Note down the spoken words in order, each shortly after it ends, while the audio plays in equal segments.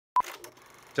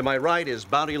To my right is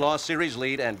Bounty Law series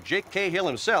lead and Jake Cahill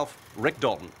himself, Rick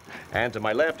Dalton. And to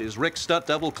my left is Rick's stunt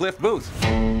double, Cliff Booth.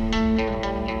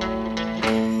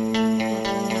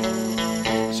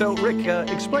 So, Rick,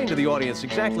 explain to the audience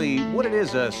exactly what it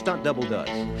is a stunt double does.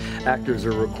 Actors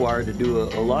are required to do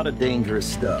a lot of dangerous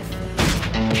stuff.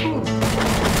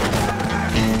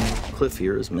 Cliff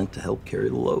here is meant to help carry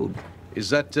the load. Is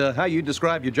that how you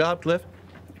describe your job, Cliff?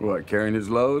 What, carrying his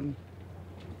load?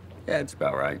 Yeah, it's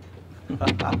about right.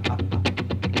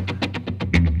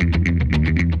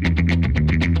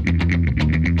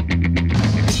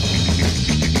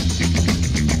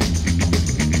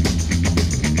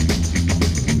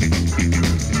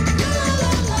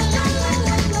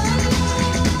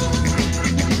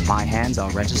 My hands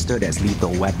are registered as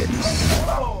lethal weapons.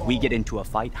 We get into a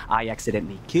fight, I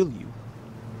accidentally kill you,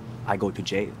 I go to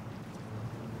jail.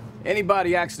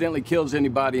 Anybody accidentally kills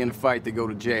anybody in a fight, they go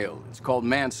to jail. It's called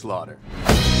manslaughter.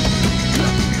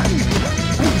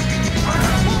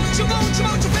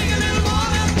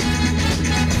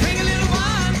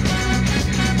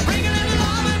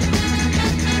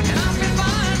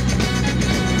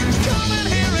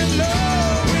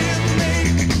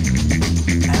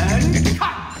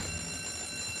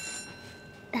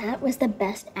 That was the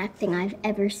best acting I've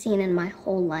ever seen in my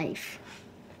whole life.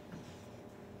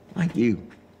 Like you.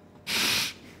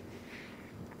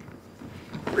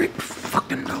 Rick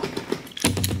fucking Dalton.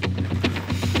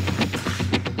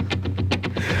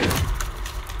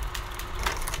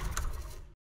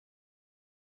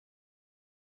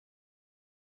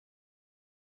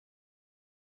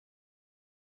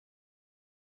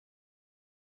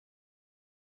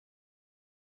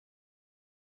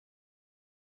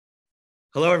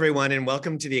 Hello, everyone, and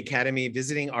welcome to the Academy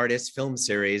Visiting Artists Film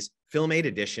Series, FilmAid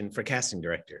Edition for casting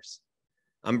directors.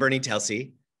 I'm Bernie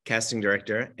Telsey, casting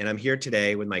director, and I'm here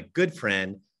today with my good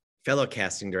friend, fellow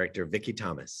casting director, Vicki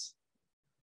Thomas.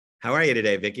 How are you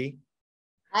today, Vicki?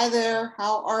 Hi there.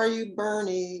 How are you,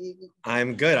 Bernie?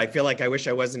 I'm good. I feel like I wish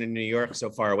I wasn't in New York so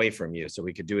far away from you so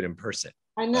we could do it in person.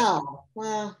 I know.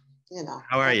 Well, you know.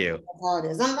 How are you? That's how it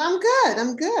is. I'm good.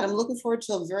 I'm good. I'm looking forward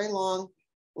to a very long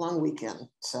weekend.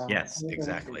 So yes,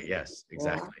 exactly. Yes,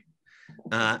 exactly.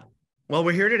 Yeah. Well,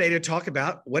 we're here today to talk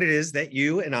about what it is that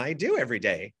you and I do every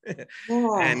day,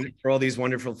 and for all these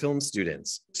wonderful film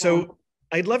students. So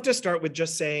I'd love to start with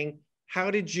just saying, how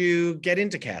did you get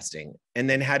into casting? And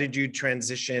then how did you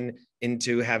transition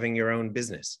into having your own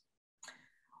business?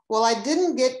 Well, I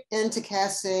didn't get into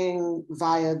casting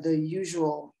via the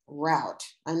usual route.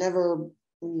 I never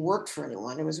worked for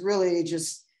anyone. It was really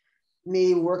just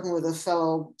me working with a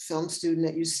fellow film student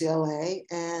at UCLA,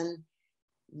 and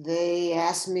they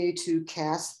asked me to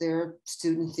cast their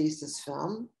student thesis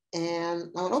film. And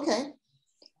I went, okay.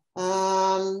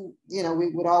 You know,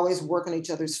 we would always work on each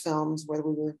other's films, whether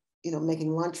we were, you know,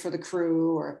 making lunch for the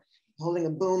crew or holding a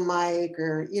boom mic,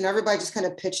 or, you know, everybody just kind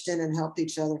of pitched in and helped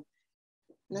each other.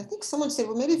 And I think someone said,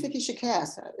 well, maybe Vicki should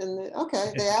cast. And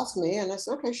okay, they asked me, and I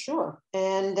said, okay, sure.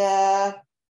 And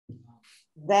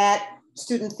that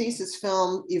student thesis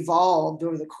film evolved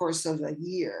over the course of a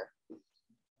year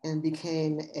and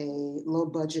became a low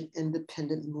budget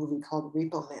independent movie called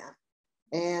Repo Man.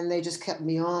 And they just kept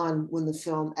me on when the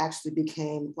film actually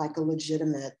became like a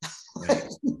legitimate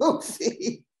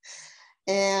movie.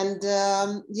 And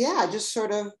yeah, I just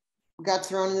sort of got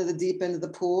thrown into the deep end of the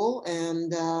pool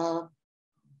and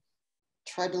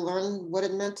tried to learn what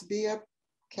it meant to be a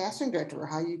casting director, or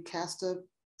how you cast a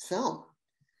film.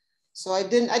 So I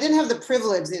didn't have the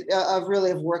privilege of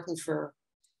really working for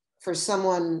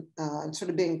someone and sort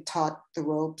of being taught the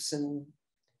ropes and,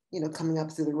 you know, coming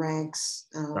up through the ranks,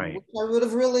 which I would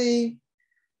have really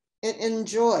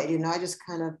enjoyed. You know,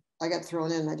 I got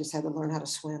thrown in and I just had to learn how to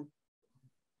swim.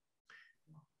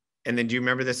 And then do you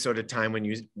remember this sort of time when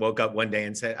you woke up one day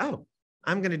and said, oh,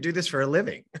 I'm going to do this for a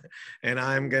living and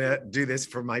I'm going to do this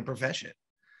for my profession?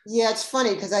 Yeah, it's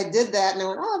funny because I did that and I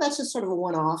went, oh, that's just sort of a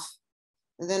one-off.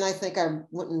 And then I think I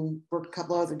went and worked a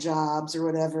couple of other jobs or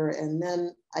whatever. And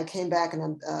then I came back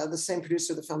and the same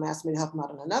producer of the film asked me to help him out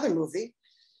on another movie.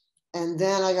 And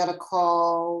then I got a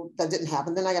call, that didn't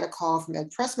happen. Then I got a call from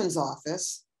Ed Pressman's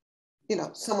office, you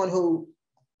know, someone who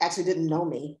actually didn't know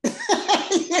me,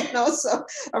 you know, so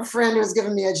a friend who was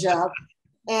giving me a job.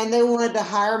 And they wanted to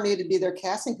hire me to be their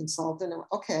casting consultant. And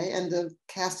okay, and to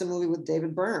cast a movie with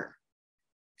David Byrne.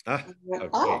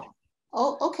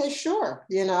 Oh, okay, sure.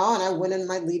 You know, and I went in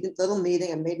my little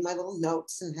meeting and made my little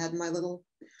notes and had my little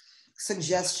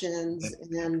suggestions.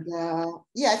 And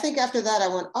yeah, I think after that I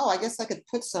went, oh, I guess I could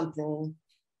put something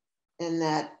in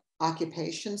that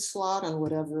occupation slot on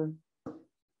whatever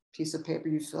piece of paper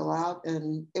you fill out.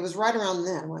 And it was right around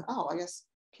then I went, oh, I guess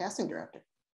casting director.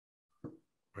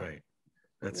 Right.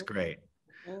 That's great.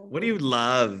 What do you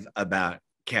love about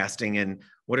casting, and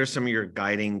what are some of your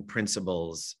guiding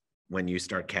principles when you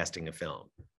start casting a film?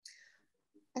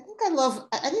 I think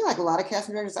like a lot of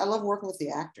casting directors, I love working with the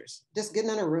actors, just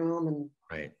getting in a room and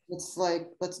Right. it's like,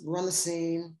 let's run the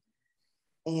scene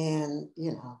and,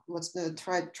 you know, let's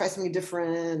try something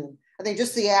different. And I think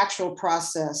just the actual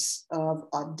process of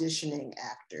auditioning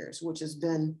actors, which has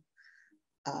been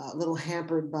a little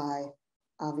hampered by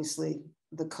obviously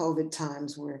the COVID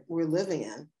times we're living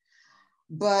in.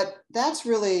 But that's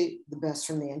really the best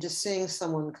for me. And just seeing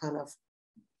someone kind of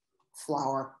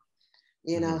flower,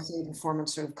 you know, seeing the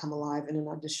performance sort of come alive in an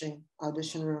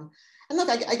audition room. And look,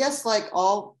 I guess like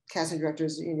all casting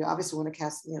directors, you know, obviously want to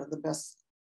cast, you know,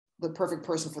 the perfect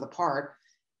person for the part,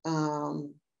 you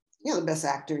know, the best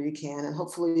actor you can, and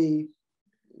hopefully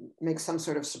make some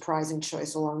sort of surprising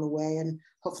choice along the way, and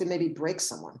hopefully maybe break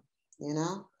someone, you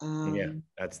know? Yeah,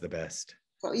 that's the best.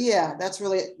 So yeah, that's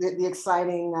really the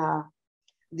exciting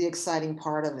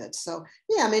part of it. So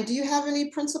yeah, I mean, do you have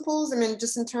any principles? I mean,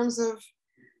 just in terms of,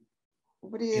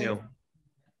 what do You know,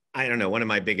 I don't know. One of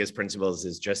my biggest principles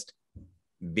is just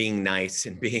being nice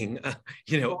and being,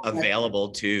 you know, available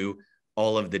to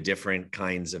all of the different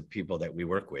kinds of people that we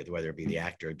work with, whether it be the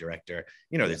actor, director.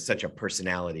 You know, there's such a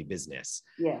personality business.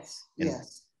 Yes, and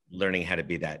yes. Learning how to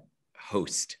be that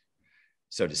host,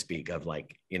 so to speak, of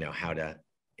like, you know, how to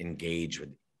engage with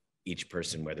each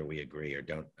person, whether we agree or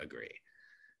don't agree.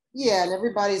 Yeah, and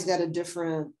everybody's got a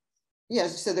different, yeah,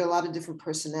 as you said, there are a lot of different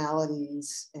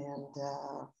personalities, and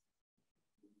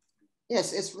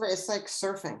yes, it's like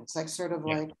surfing. It's like sort of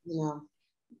like, you know,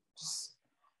 just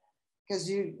because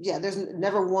there's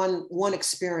never one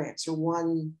experience or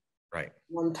one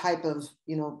type of,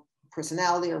 you know,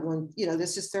 personality, or one, you know,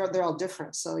 there's just they're all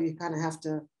different. So you kind of have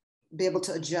to be able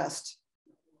to adjust.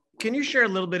 Can you share a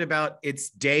little bit about, it's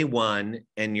day one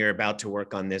and you're about to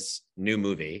work on this new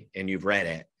movie and you've read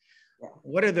it? Yeah.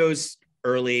 What are those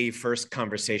early first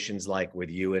conversations like with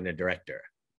you and a director?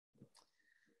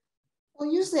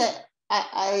 Well, usually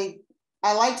I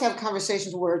like to have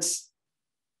conversations where it's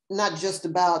not just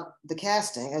about the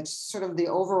casting, it's sort of the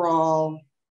overall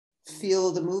feel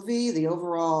of the movie, the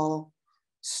overall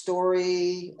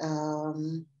story,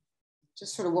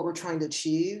 just sort of what we're trying to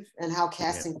achieve and how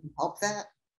casting can help that.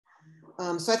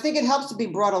 So I think it helps to be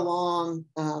brought along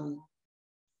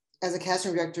as a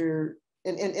casting director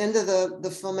into the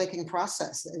filmmaking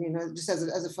process, and, you know, just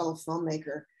as a fellow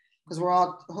filmmaker, because we're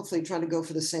all hopefully trying to go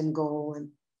for the same goal,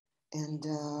 and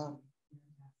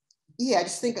yeah, I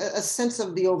just think a sense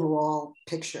of the overall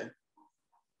picture,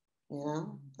 you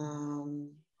know. And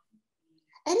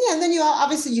yeah, and then you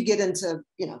obviously you get into,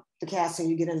 you know, the casting,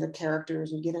 you get into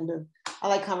characters, you get into, I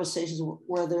like conversations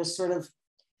where there's sort of,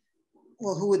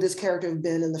 well, who would this character have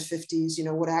been in the 50s? You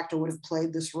know, what actor would have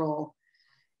played this role?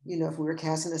 You know, if we were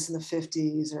casting this in the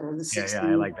 50s or the 60s,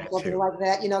 I like that something too. like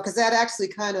that, you know, because that actually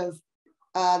kind of,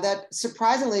 that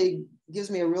surprisingly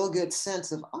gives me a real good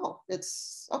sense of, oh,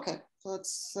 it's okay. So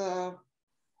it's. Well,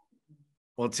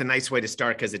 it's a nice way to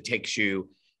start because it takes you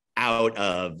out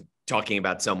of talking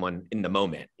about someone in the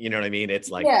moment. You know what I mean?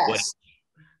 It's like, yes. what,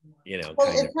 you know, well,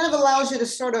 it kind of allows you to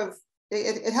sort of,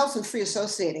 it helps in free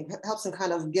associating. It helps in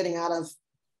kind of getting out of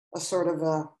a sort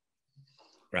of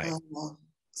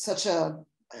such a,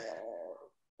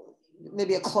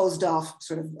 maybe a closed off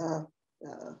sort of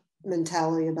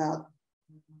mentality about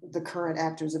the current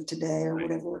actors of today or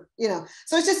whatever, you know.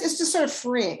 So it's just sort of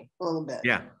freeing a little bit.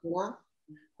 Yeah. You know?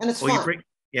 And it's fun.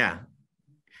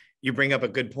 You bring up a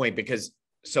good point, because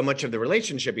so much of the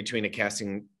relationship between a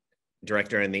casting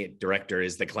director and the director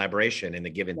is the collaboration and the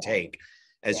give and take,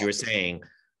 as you were saying.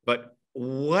 But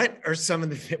what are some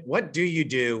of what do you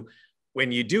do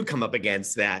when you do come up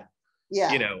against that,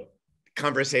 you know,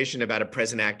 conversation about a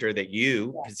present actor that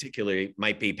you particularly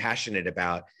might be passionate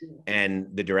about, and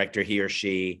the director, he or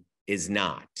she, is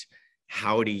not?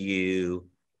 How do you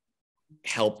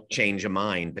help change a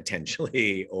mind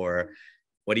potentially, or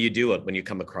what do you do when you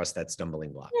come across that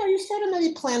stumbling block? Yeah, you sort of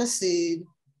maybe plant a seed.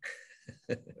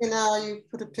 You know, you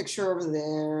put a picture over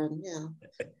there, and, you know,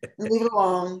 and leave it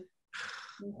alone.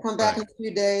 You come back in a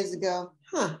few days and go,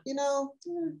 you know,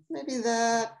 maybe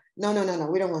that. No,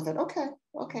 we don't want that. Okay,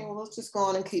 well, let's just go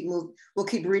on and keep moving. We'll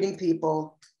keep reading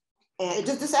people. And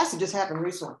this actually just happened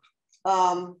recently.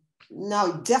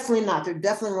 No, definitely not. They're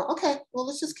definitely wrong. Okay, well,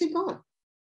 let's just keep going.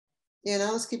 You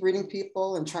know, let's keep reading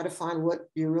people and try to find what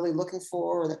you're really looking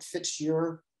for, or that fits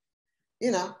your,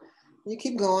 you know. You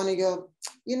keep going, you go,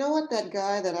 you know what, that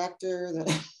guy, that actor, that,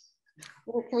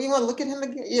 you want to look at him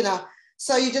again, you know.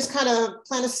 So you just kind of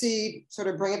plant a seed, sort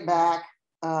of bring it back.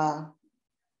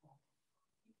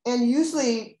 And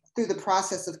usually through the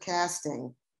process of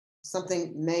casting,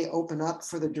 something may open up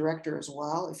for the director as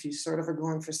well. If you sort of are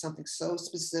going for something so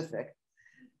specific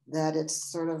that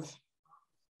it's sort of,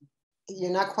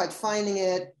 you're not quite finding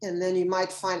it. And then you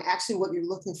might find actually what you're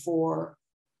looking for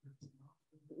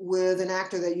with an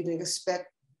actor that you didn't expect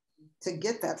to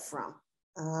get that from.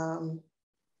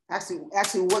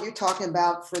 Actually, what you're talking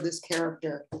about for this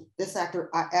character, this actor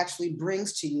actually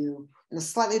brings to you in a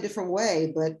slightly different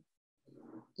way, but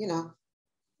you know,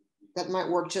 that might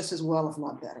work just as well, if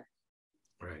not better.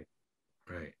 Right,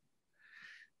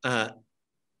 right.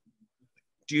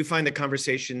 Do you find the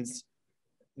conversations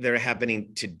that are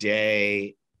happening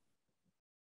today,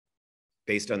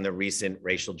 based on the recent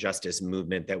racial justice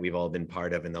movement that we've all been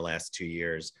part of in the last 2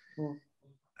 years,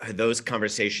 have those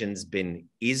conversations been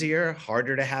easier,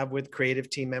 harder to have with creative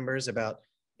team members about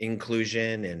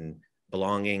inclusion and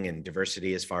belonging and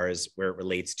diversity as far as where it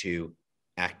relates to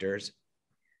actors?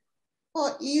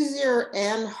 Well, easier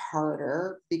and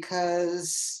harder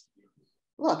because,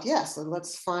 look, yes,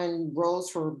 let's find roles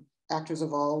for actors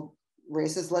of all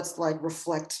races. Let's like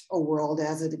reflect a world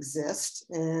as it exists.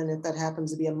 And if that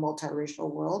happens to be a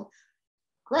multiracial world,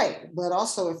 great. But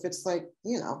also if it's like,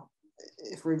 you know,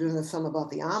 if we're doing a film about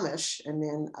the Amish, and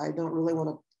then I don't really want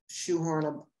to shoehorn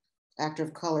an actor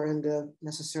of color into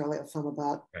necessarily a film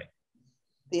about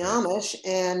the Amish.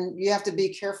 And you have to be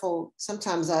careful.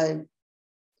 Sometimes I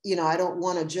don't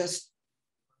want to just,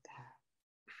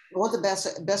 I want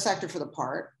the best actor for the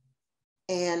part.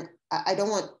 And I don't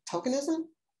want tokenism.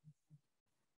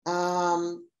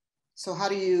 So how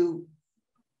do you,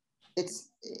 it's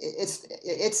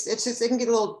just, it can get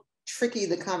a little tricky,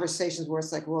 the conversations where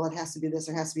it's like, well, it has to be this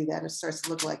or it has to be that. And it starts to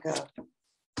look like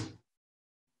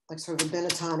sort of a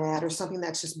Benetton ad or something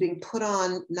that's just being put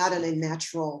on, not in a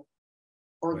natural,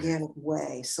 organic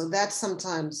way. So that's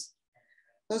sometimes,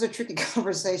 those are tricky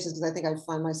conversations because I think I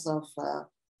find myself,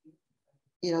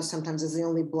 sometimes as the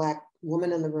only Black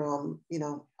woman in the room,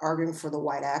 arguing for the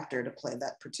white actor to play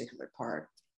that particular part.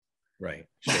 Right,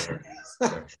 sure.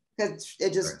 Because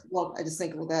it just, I just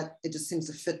think, that it just seems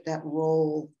to fit that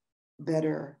role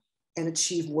better and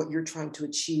achieve what you're trying to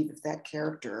achieve if that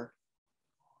character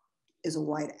is a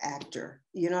white actor.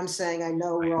 You know what I'm saying? I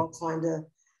know we're all trying to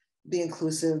be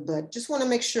inclusive, but just want to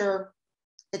make sure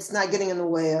it's not getting in the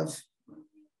way of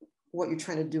what you're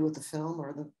trying to do with the film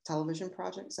or the television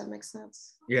project. Does that make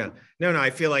sense? Yeah, no,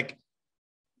 I feel like,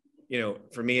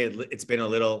 for me, it's been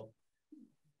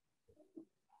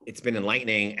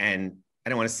enlightening, and I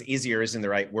don't want to say easier isn't the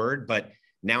right word, but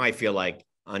now I feel like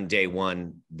on day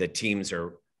one, the teams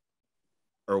are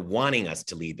wanting us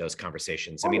to lead those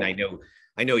conversations. I mean, I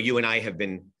know you and I have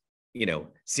been,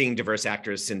 seeing diverse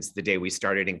actors since the day we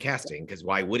started in casting, because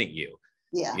why wouldn't you?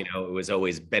 Yeah. It was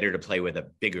always better to play with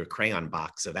a bigger crayon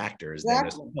box of actors than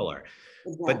a smaller.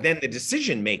 But then the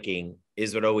decision making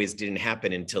is what always didn't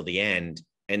happen until the end.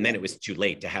 And then it was too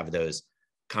late to have those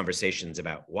conversations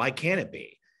about why can't it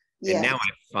be? Yeah. And now I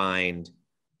find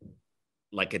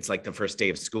like it's like the first day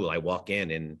of school. I walk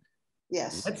in and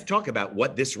let's talk about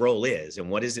what this role is and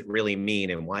what does it really mean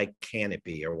and why can it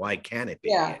be or why can it be?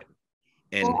 Yeah.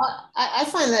 And I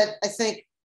find that I think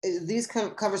these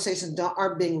conversations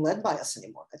aren't being led by us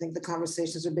anymore. I think the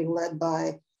conversations are being led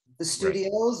by the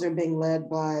studios. They're being led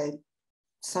by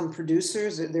some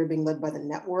producers. They're being led by the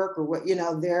network or what,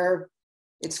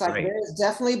 it's like there's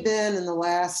definitely been in the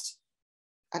last,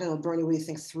 I don't know, Bernie, what do you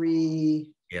think,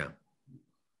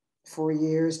 4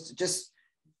 years, just,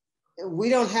 we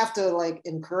don't have to like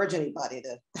encourage anybody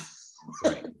to.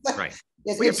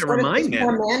 We have to remind them.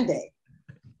 More mandate.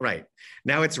 Right.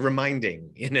 Now it's reminding,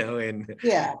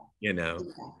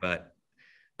 but,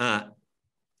 and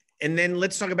then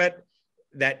let's talk about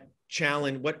that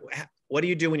challenge. What do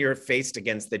you do when you're faced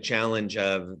against the challenge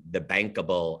of the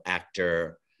bankable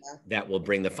actor that will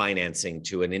bring the financing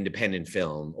to an independent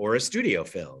film or a studio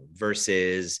film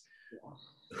versus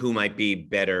who might be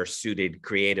better suited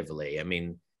creatively? I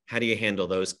mean, how do you handle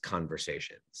those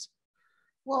conversations?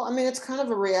 Well, I mean, it's kind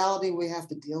of a reality we have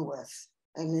to deal with.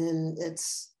 I mean,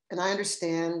 and I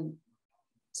understand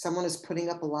someone is putting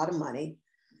up a lot of money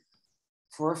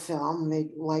for a film. They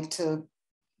like to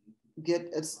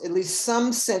get at least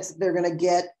some sense that they're going to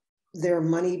get their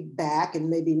money back and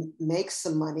maybe make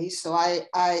some money. So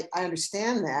I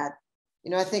understand that.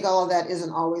 I think all of that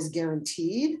isn't always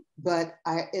guaranteed, but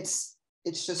it's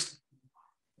just,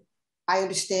 I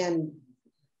understand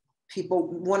people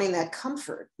wanting that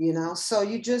comfort, so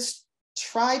you just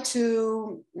try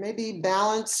to maybe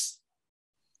balance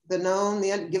the known,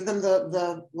 give them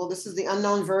well, this is the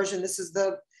unknown version, this is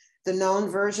the known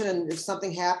version, and if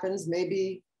something happens,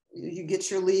 maybe you get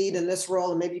your lead in this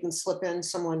role, and maybe you can slip in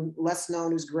someone less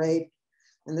known who's great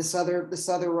in this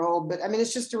other role. But I mean,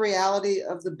 it's just a reality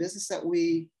of the business that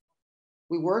we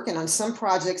work in. On some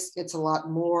projects, it's a lot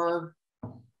more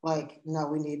like, no,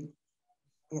 we need,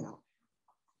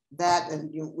 that, and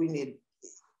we need,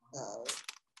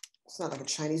 it's not like a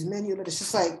Chinese menu, but it's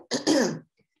just like,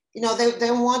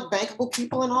 they want bankable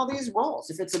people in all these roles.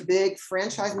 If it's a big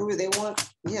franchise movie, they want,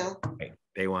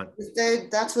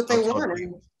 that's what they want.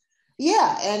 And,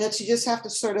 yeah, and you just have to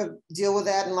sort of deal with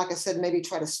that. And like I said, maybe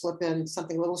try to slip in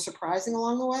something a little surprising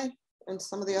along the way in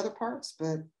some of the other parts,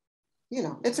 but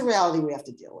it's a reality we have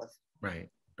to deal with. Right.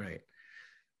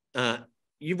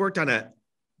 You've worked on a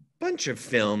bunch of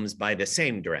films by the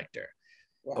same director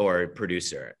or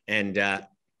producer. And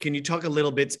can you talk a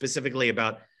little bit specifically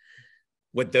about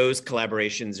what those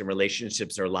collaborations and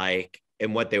relationships are like,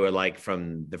 and what they were like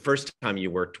from the first time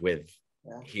you worked with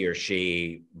he or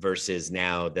she versus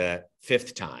now the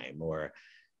fifth time, or,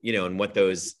 and what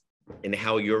those, and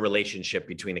how your relationship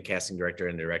between a casting director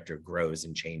and a director grows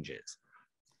and changes?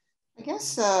 I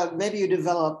guess maybe you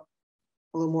develop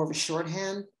a little more of a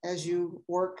shorthand as you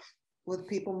work with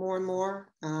people more and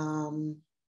more.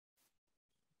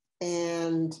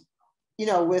 And,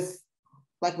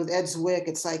 with Ed Zwick,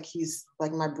 it's like he's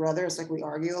like my brother. It's like we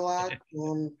argue a lot.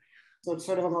 And so it's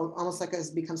sort of almost like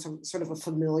it's become some sort of a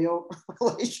familial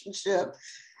relationship,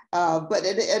 but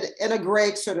in a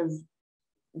great sort of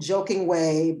joking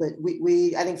way. But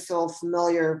we I think feel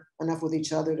familiar enough with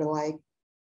each other to like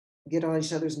get on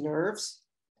each other's nerves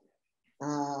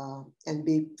and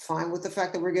be fine with the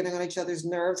fact that we're getting on each other's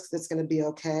nerves, because it's going to be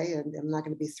okay, and I'm not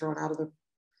going to be thrown out of the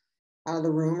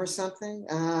room or something.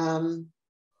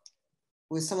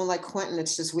 With someone like Quentin,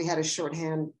 it's just we had a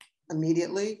shorthand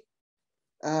immediately.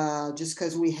 Just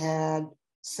because we had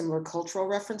similar cultural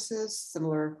references,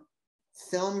 similar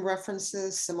film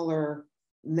references, similar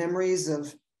memories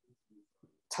of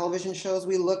television shows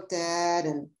we looked at,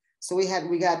 and so we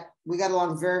got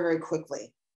along very, very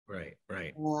quickly. Right.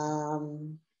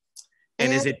 And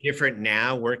is it different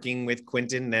now working with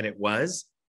Quentin than it was?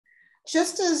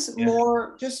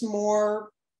 More.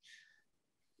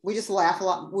 We just laugh a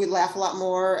lot. We laugh a lot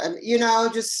more, and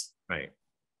right.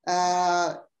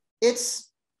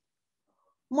 It's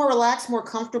more relaxed, more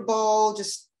comfortable,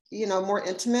 just, more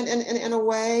intimate in a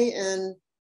way.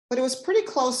 But it was pretty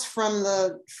close from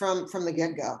the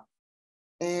get-go.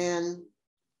 And,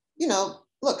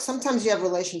 look, sometimes you have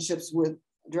relationships with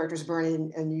directors,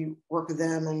 Bernie, and you work with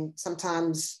them. And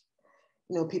sometimes,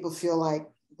 people feel like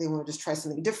they want to just try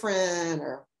something different,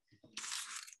 or,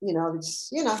 and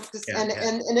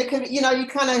it could, you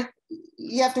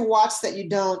have to watch that you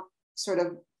don't sort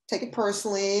of take it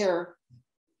personally, or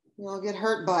get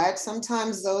hurt by it.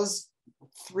 Sometimes those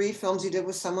 3 films you did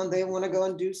with someone, they want to go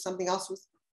and do something else with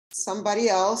somebody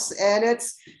else, and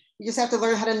you just have to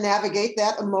learn how to navigate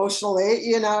that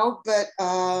emotionally, but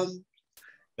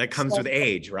that comes with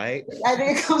age, right? I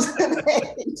think it comes with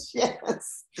age.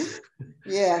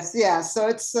 Yes. So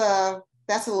it's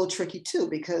that's a little tricky too,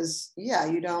 because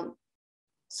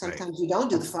sometimes you don't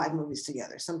do the 5 movies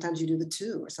together, sometimes you do the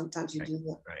 2, or sometimes you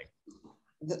do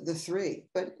the 3,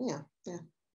 but yeah.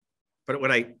 But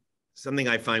something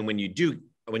I find when you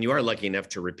are lucky enough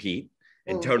to repeat,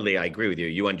 and totally I agree with you,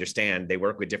 you understand they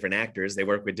work with different actors, they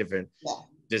work with different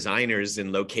designers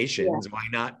and locations. Why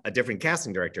not a different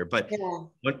casting director? But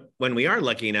when we are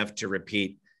lucky enough to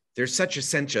repeat, there's such a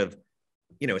sense of,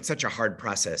 it's such a hard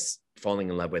process falling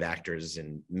in love with actors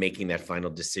and making that final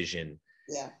decision.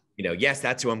 Yes,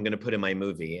 that's who I'm going to put in my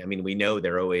movie. I mean, we know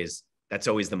that's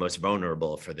always the most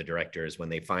vulnerable for the directors when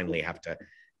they finally have to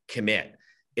commit.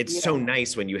 It's so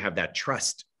nice when you have that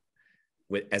trust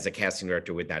as a casting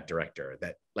director with that director,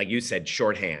 that, like you said,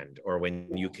 shorthand, or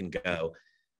when you can go,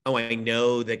 oh, I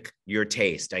know your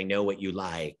taste, I know what you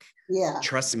like.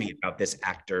 Trust me about this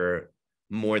actor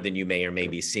more than you may or may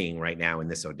be seeing right now in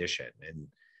this audition. And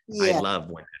I love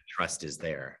when that trust is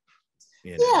there.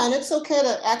 And it's okay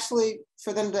to actually,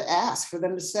 for them to ask, for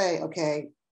them to say, okay,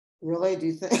 really, do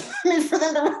you think, I mean, for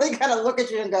them to really kind of look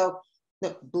at you and go,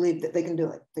 no, believe that they can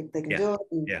do it. They can do it.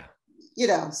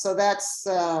 And, so that's,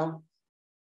 they're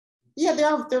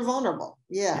vulnerable.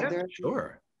 They're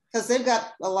sure. Because they've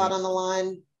got a lot on the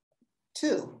line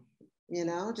too,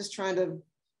 just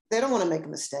they don't want to make a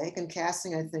mistake. And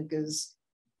casting, I think, is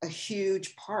a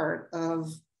huge part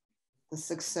of the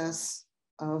success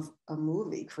of a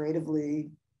movie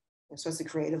especially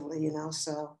creatively,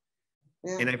 so.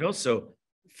 Yeah. And I've also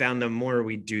found the more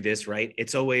we do this, right,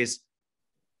 it's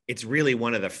really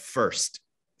one of the first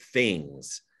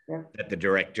things that the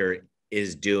director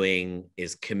is doing,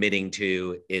 is committing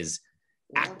to, is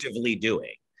actively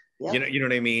doing. You know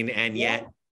what I mean? And yet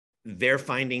they're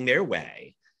finding their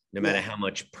way, no matter how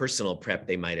much personal prep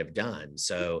they might have done.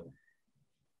 So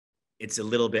it's a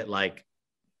little bit like,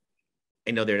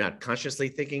 I know they're not consciously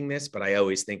thinking this, but I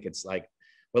always think it's like,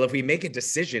 well, if we make a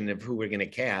decision of who we're going to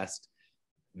cast,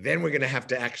 then we're going to have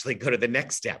to actually go to the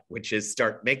next step, which is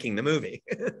start making the movie.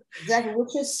 Exactly,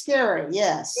 which is scary.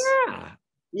 Yes.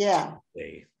 Yeah.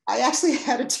 I actually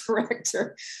had a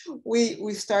director.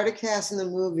 We started casting the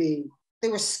movie. They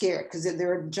were scared because they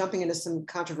were jumping into some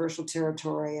controversial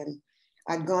territory, and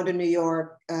I'd gone to New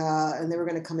York, and they were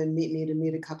going to come and meet me to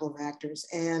meet a couple of actors.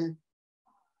 And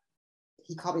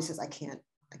he called me and says, I can't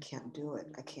do it.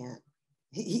 I can't.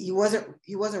 He wasn't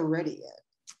ready yet.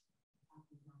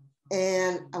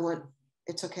 And I went,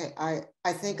 it's okay.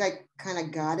 I think I kind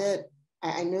of got it.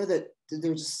 I knew that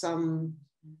there was some,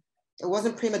 it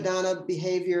wasn't prima donna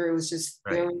behavior. It was just,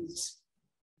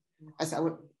 I said,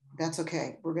 that's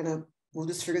okay. We'll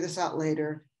just figure this out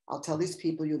later. I'll tell these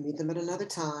people, you'll meet them at another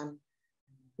time.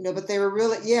 You know, but they were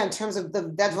really, in terms of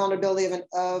that vulnerability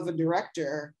of a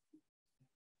director,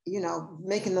 you know,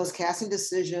 making those casting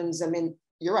decisions. I mean,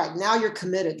 you're right. Now you're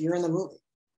committed. You're in the movie.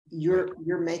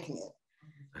 You're making it.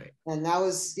 Right. And that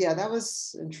was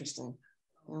interesting.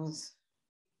 It was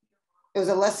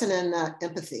a lesson in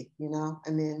empathy, you know, I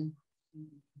mean,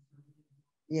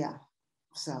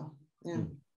 so,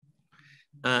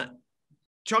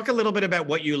 Talk a little bit about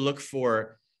what you look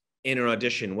for in an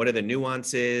audition. What are the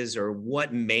nuances, or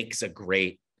what makes a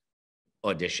great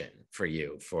audition for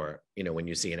you, for, you know, when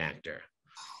you see an actor?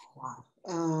 Wow.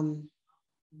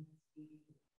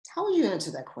 How would you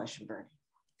answer that question, Bernie?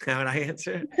 How would I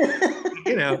answer?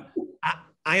 You know,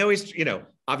 I always, you know,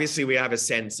 obviously we have a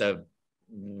sense of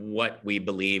what we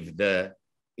believe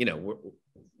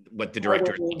what the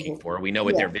director is looking for. We know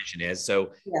what their vision is.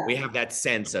 So we have that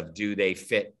sense of, do they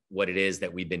fit what it is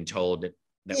that we've been told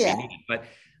that we need? But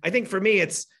I think for me,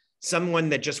 it's someone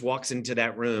that just walks into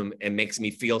that room and makes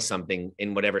me feel something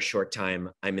in whatever short time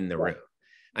I'm in the room.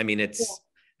 I mean,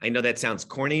 I know that sounds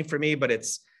corny for me, but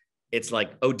it's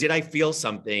like, oh, did I feel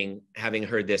something having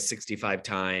heard this 65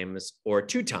 times or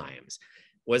 2 times?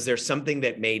 Was there something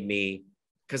that made me,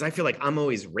 because I feel like I'm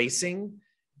always racing.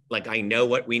 Like, I know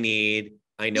what we need.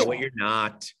 I know what you're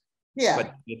not.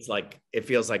 But it's like, it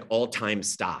feels like all time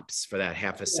stops for that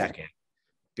half a second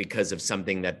because of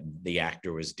something that the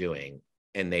actor was doing.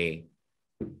 And they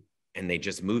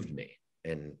just moved me.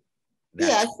 And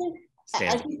I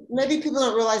think maybe people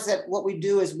don't realize that what we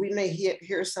do is we may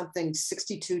hear something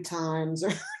 62 times,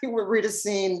 or we read a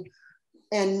scene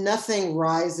and nothing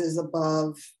rises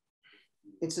above.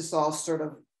 It's just all sort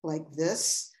of like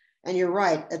this. And you're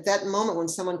right. At that moment when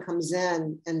someone comes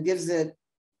in and gives it,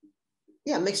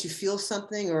 makes you feel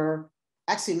something, or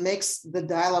actually makes the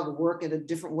dialogue work in a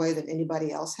different way than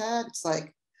anybody else had. It's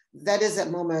like, that is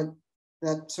that moment,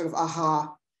 that sort of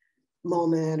aha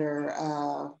moment,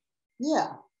 or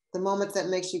the moment that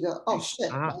makes you go, oh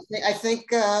shit, I think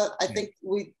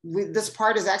we this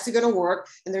part is actually going to work,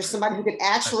 and there's somebody who can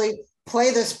actually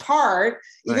play this part,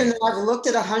 even though I've looked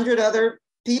at 100 other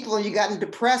people and you've gotten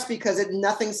depressed because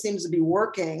nothing seems to be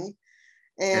working.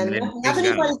 And not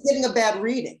anybody's getting a bad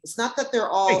reading. It's not that they're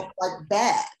all like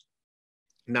bad.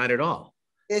 Not at all.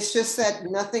 It's just that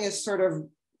nothing is sort of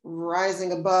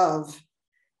rising above.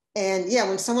 And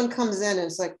when someone comes in and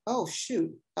it's like, oh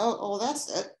shoot, oh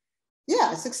that's it.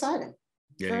 Yeah, it's exciting.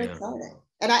 It's very exciting.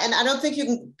 And I don't think you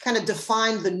can kind of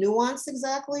define the nuance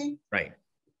exactly.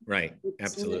 Right.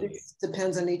 Absolutely. It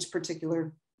depends on each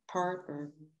particular part,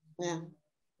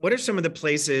 What are some of the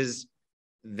places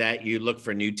that you look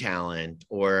for new talent,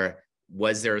 or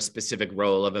was there a specific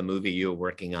role of a movie you were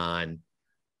working on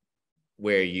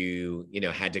where you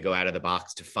had to go out of the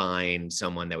box to find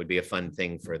someone that would be a fun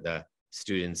thing for the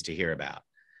students to hear about?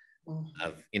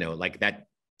 Like that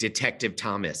Detective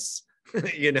Thomas,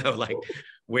 like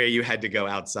where you had to go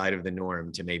outside of the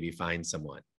norm to maybe find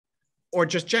someone, or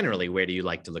just generally, where do you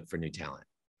like to look for new talent?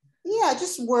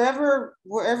 Just wherever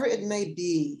it may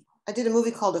be. I did a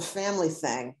movie called A Family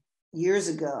Thing years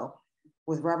ago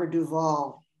with Robert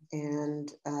Duvall, and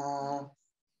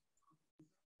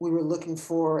we were looking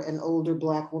for an older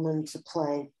Black woman to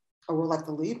play, or like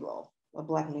the lead role, a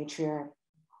Black matriarch.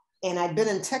 And I'd been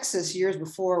in Texas years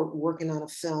before working on a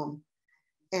film,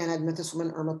 and I'd met this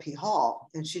woman, Irma P. Hall,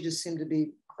 and she just seemed to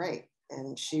be great.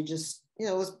 And she just,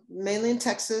 was mainly in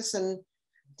Texas and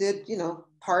did,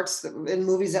 parts in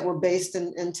movies that were based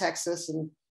in Texas,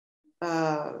 and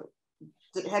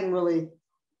hadn't really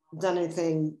done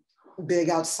anything big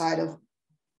outside of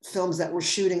films that were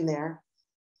shooting there.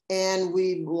 And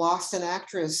we lost an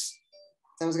actress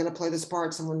that was going to play this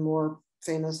part, someone more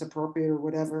famous, appropriate, or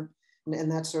whatever. in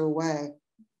that sort of way.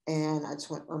 And I just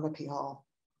went, Irma P. Hall.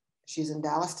 She's in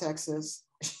Dallas, Texas.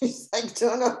 She's like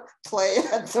doing a play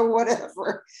at the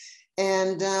whatever.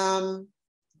 And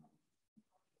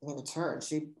it's her.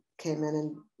 She came in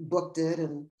and booked it.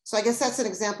 And so I guess that's an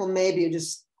example, maybe of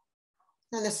just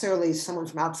not necessarily someone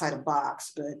from outside a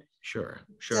box, but sure.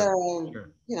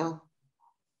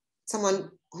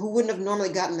 Someone who wouldn't have normally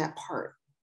gotten that part.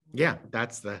 Yeah,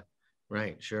 that's the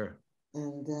right, sure.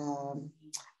 And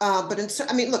but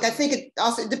look, I think it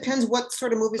depends what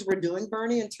sort of movies we're doing,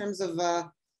 Bernie, in terms of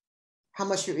how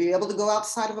much you're able to go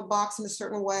outside of a box in a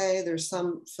certain way. There's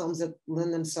some films that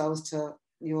lend themselves to,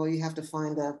 you have to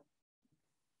find a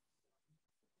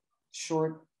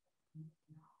short,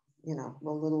 a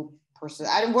little person,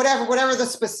 whatever the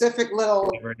specific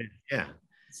little yeah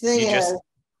thing is.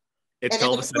 It's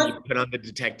all of a sudden you put on the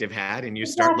detective hat and you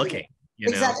start looking.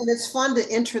 Exactly, and it's fun to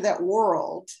enter that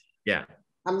world. Yeah.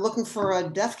 I'm looking for a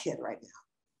deaf kid right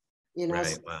now,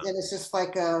 Right, wow. And it's just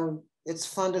like, it's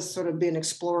fun to sort of be an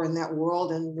explorer in that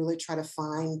world and really try to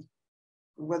find,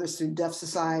 whether it's through deaf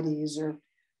societies or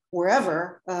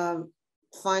wherever,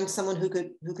 find someone who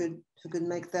could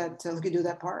make that, who could do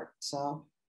that part. So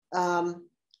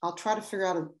I'll try to figure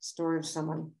out a story of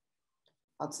someone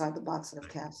outside the box that I've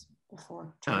cast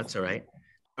before. Oh, that's all right.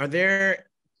 Are there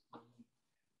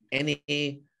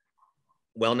any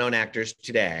well-known actors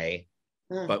today,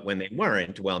 but when they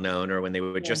weren't well-known or when they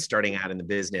were just starting out in the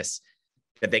business,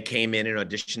 that they came in and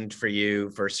auditioned for you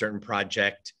for a certain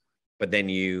project, but then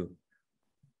you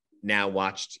now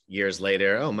watched years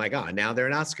later, oh my God, now they're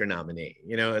an Oscar nominee?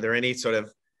 Are there any sort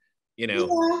of,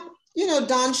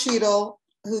 Don Cheadle,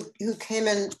 who came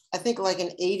in, I think like in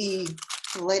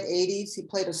late 80s, he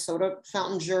played a soda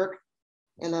fountain jerk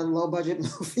in a low budget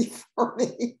movie for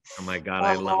me. Oh my God,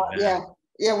 I love that.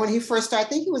 Yeah, when he first started, I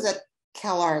think he was at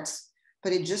CalArts,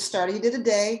 but he just started. He did a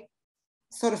day,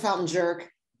 soda fountain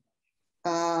jerk.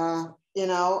 I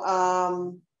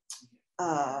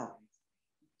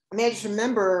just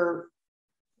remember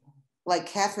like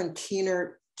Catherine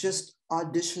Keener just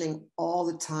auditioning all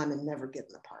the time and never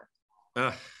getting the part.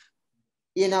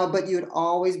 But you would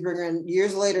always bring her in.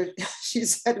 Years later, she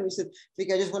said to me,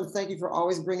 Vicky, I just want to thank you for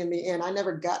always bringing me in. I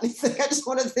never got anything. I just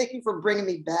want to thank you for bringing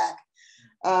me back.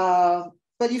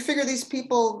 But you figure these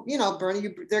people,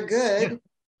 Bernie, they're good. Yeah.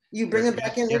 You bring them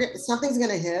back in, something's going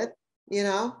to hit,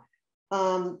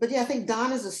 But yeah, I think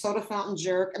Don is a soda fountain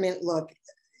jerk. I mean, look,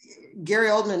 Gary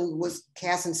Oldman was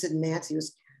cast in Sid and Nancy.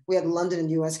 We had London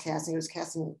and US casting.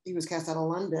 He was cast out of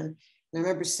London. And I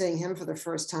remember seeing him for the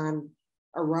first time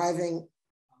arriving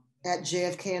at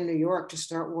JFK in New York to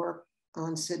start work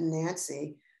on Sid and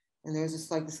Nancy. And there's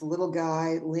this little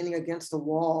guy leaning against the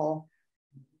wall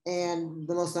and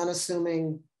the most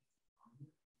unassuming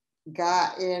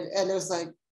guy. And it was like,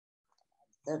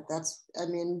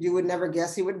 you would never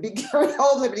guess he would be Gary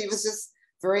Oldman, but he was just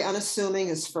very unassuming,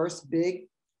 his first big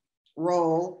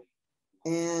role.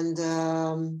 And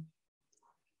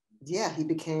he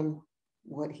became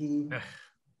what he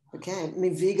became. I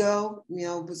mean, Viggo,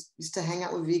 used to hang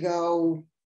out with Viggo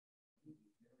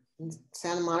in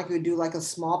Santa Monica. Would do like a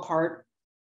small part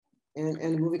in a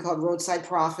movie called Roadside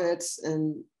Prophets.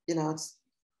 And,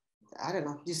 I don't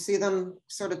know, you see them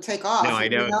sort of take off. No, I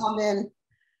know.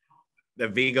 The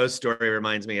Viggo story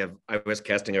reminds me of, I was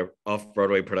casting an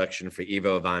off-Broadway production for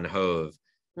Ivo van Hove,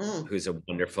 who's a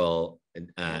wonderful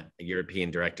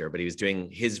European director, but he was doing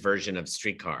his version of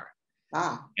Streetcar.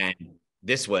 And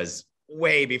this was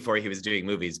way before he was doing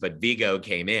movies, but Viggo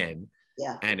came in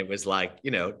and it was like,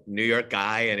 New York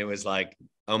guy. And it was like,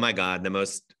 oh my God, the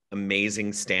most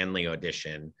amazing Stanley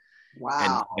audition.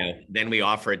 Wow. And then we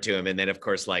offered to him. And then of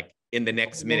course, like in the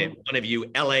next minute, one of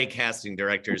you LA casting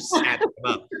directors snatched him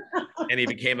up and he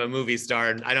became a movie star.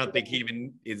 And I don't think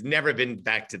he's never been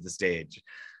back to the stage,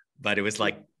 but it was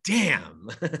like, damn.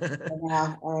 But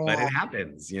it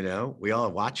happens, we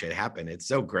all watch it happen. It's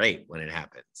so great when it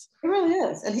happens. It really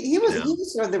is. And he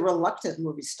was sort of the reluctant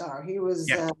movie star. He was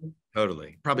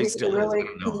totally, probably still is. I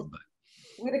don't know, but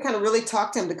we had to kind of really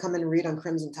talk to him to come in and read on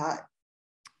Crimson Tide.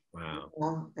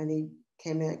 Wow. And he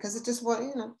came in because it just was,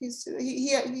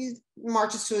 he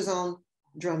marches to his own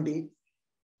drum beat,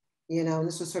 and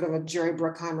this was sort of a Jerry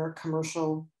Bruckheimer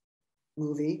commercial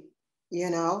movie.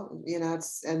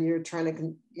 It's, and you're trying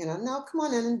to, no, come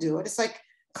on in and do it. It's like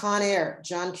Con Air.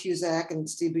 John Cusack and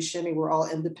Steve Buscemi were all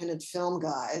independent film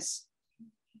guys.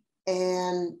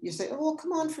 And you say, oh, well,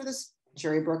 come on for this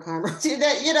Jerry Bruckheimer.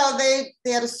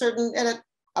 They had a certain,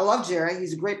 I love Jerry,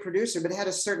 he's a great producer, but it had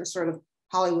a certain sort of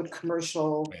Hollywood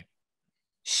commercial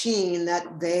sheen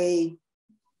that they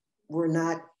were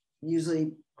not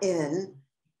usually in.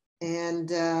 And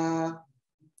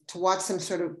to watch them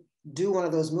sort of do one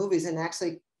of those movies and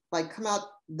actually like come out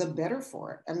the better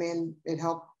for it. I mean, it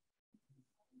helped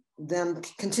them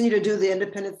continue to do the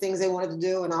independent things they wanted to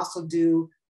do and also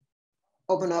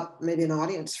open up maybe an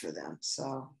audience for them.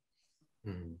 So.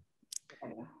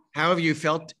 How have you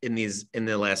felt in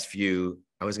the last few,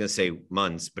 I was going to say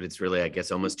months, but it's really, I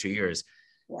guess, almost 2 years,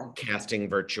 casting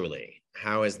virtually?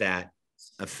 How has that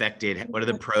affected? What are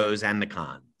the pros and the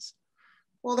cons?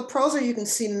 Well, the pros are you can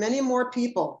see many more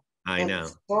people. I know. In a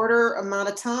shorter amount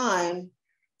of time.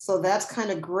 So that's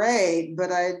kind of great, but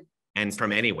and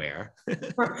from anywhere.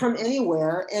 from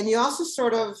anywhere. And you also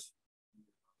sort of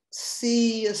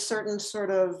see a certain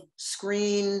sort of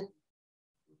screen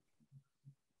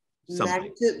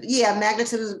magnetism. Yeah,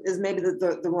 magnetism is maybe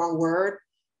the wrong word,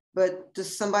 but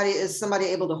is somebody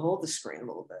able to hold the screen a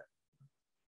little bit?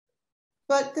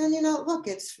 But then, look,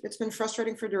 it's been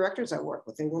frustrating for directors I work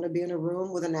with. They want to be in a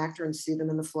room with an actor and see them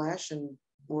in the flesh and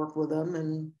work with them.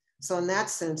 And so in that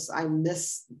sense, I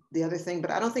miss the other thing,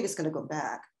 but I don't think it's going to go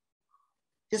back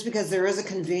just because there is a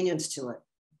convenience to it.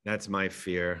 That's my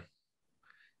fear.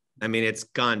 I mean, it's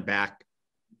gone back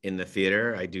in the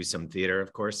theater. I do some theater,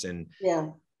 of course, and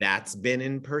that's been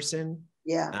in person.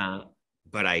 Yeah.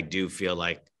 But I do feel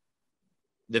like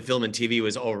the film and TV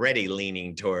was already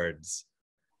leaning towards,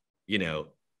 not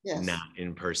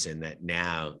in person, that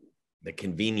now the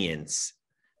convenience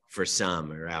for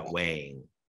some are outweighing.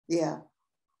 Yeah.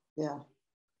 Yeah.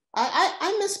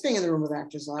 I miss being in the room with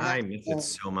actors. I miss it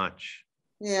so much.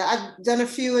 Yeah. I've done a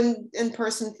few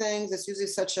in-person things. It's usually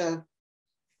such a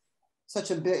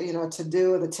bit, to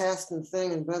do the test and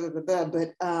thing and blah, blah, blah, blah.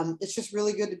 But it's just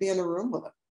really good to be in a room with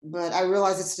them. But I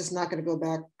realize it's just not going to go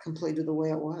back completely to the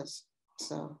way it was.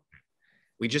 So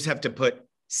we just have to put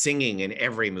singing in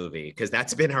every movie, because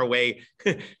that's been our way.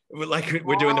 Like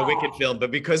we're doing the Wicked film,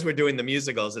 but because we're doing the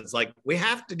musicals, it's like we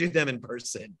have to do them in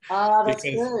person. That's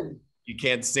good. You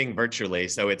can't sing virtually,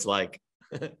 so it's like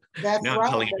that's now right,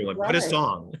 I'm telling everyone, put a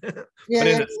song.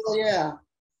 Yeah.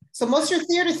 So most of your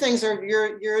theater things are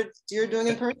you're doing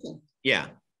in person. Yeah,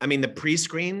 I mean the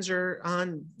pre-screens are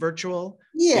on virtual.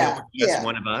 Yeah, just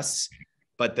one of us,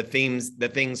 but the things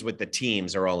with the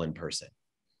teams are all in person.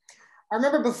 I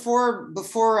remember before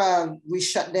we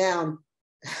shut down,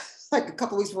 like a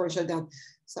couple weeks before we shut down,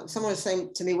 someone was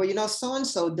saying to me, well,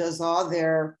 so-and-so does all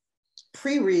their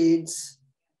pre-reads,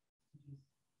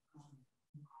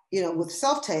 with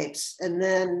self-tapes, and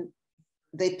then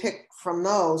they pick from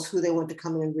those who they want to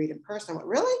come in and read in person. I went,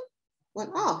 really?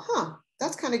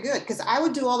 That's kind of good. Because I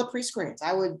would do all the pre-screens.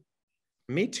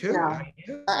 Me too.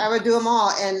 I would do them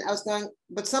all. And I was going,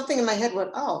 but something in my head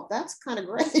went, oh, that's kind of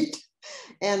great.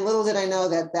 And little did I know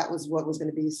that was what was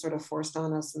going to be sort of forced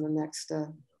on us in the next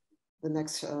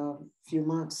few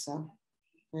months. So,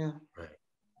 yeah.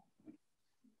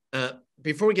 Right.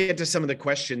 Before we get to some of the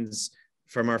questions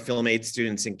from our FilmAid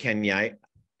students in Kenya,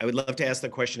 I would love to ask the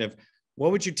question of,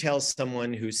 what would you tell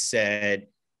someone who said,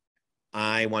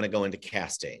 I want to go into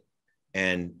casting,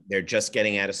 and they're just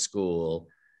getting out of school,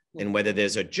 and whether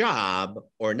there's a job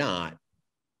or not,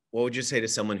 what would you say to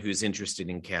someone who's interested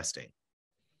in casting?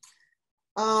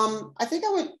 I think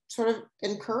I would sort of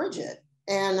encourage it.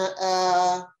 And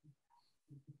I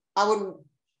would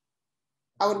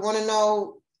want to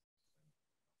know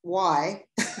why.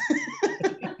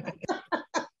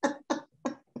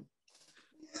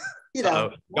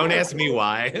 Don't ask me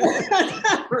why.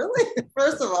 Really?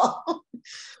 First of all,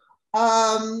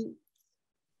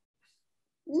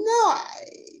 no,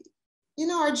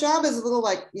 our job is a little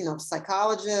like,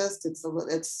 psychologist.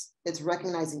 It's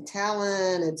recognizing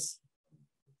talent.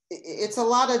 It's a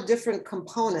lot of different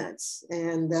components.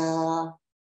 And as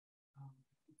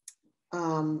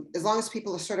long as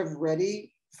people are sort of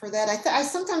ready for that,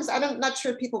 I'm not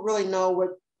sure people really know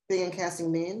what being in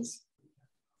casting means.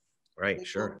 Right,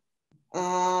 sure.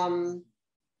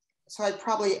 So I'd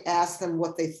probably ask them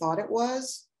what they thought it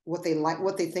was, what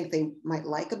they think they might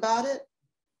like about it,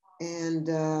 and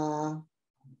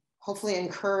hopefully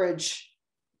encourage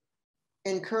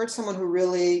someone who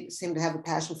really seemed to have a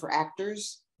passion for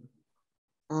actors.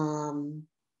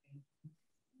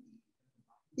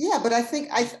 But I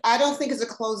don't think it's a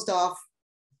closed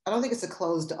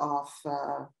off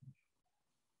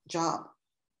job,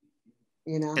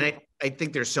 And I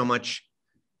think there's so much,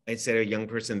 I'd say to a young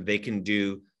person, they can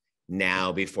do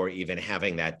now before even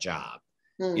having that job.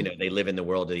 They live in the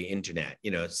world of the internet,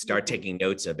 start taking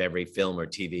notes of every film or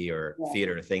TV or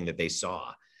theater thing that they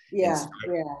saw.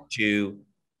 To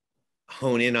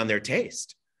hone in on their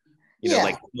taste.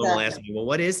 Like people will ask me, well,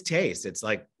 what is taste? It's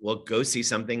like, well, go see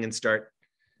something and start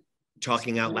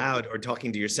talking out loud or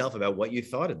talking to yourself about what you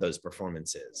thought of those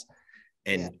performances,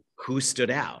 and who stood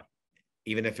out,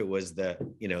 even if it was the,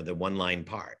 you know, the one-line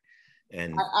part.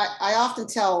 And I often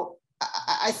tell,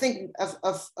 I think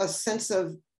of a sense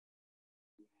of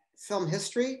film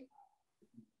history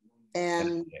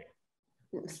and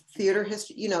theater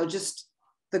history, you know, just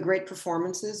the great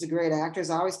performances, the great actors.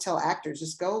 I always tell actors,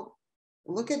 just go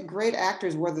look at great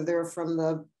actors, whether they're from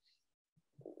the,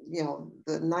 you know,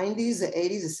 the 90s, the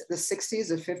 80s, the 60s,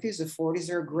 the 50s, the 40s.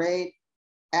 They're great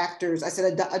actors. I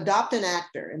said, adopt an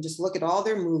actor and just look at all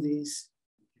their movies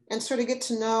and sort of get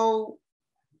to know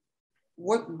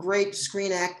what great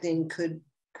screen acting could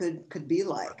be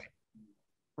like.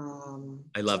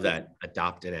 I love that.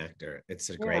 Adopt an actor. It's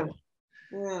a great one.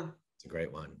 Yeah. It's a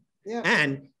great one. Yeah.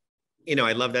 And, you know,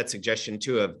 I love that suggestion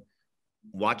too of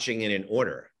watching it in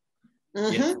order.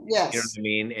 Mm-hmm. You know, Yes. You know what I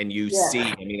mean? And you see,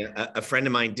 I mean, a friend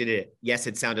of mine did it. Yes,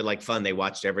 it sounded like fun. They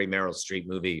watched every Meryl Streep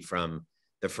movie from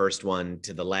the first one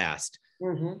to the last.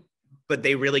 Mm-hmm. But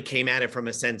they really came at it from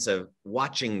a sense of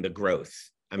watching the growth.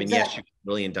 I mean, yes, she was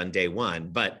brilliant on day one,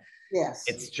 but yes,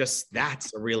 it's just,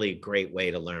 that's a really great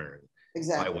way to learn.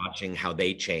 Exactly. By watching how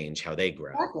they change, how they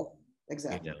grow.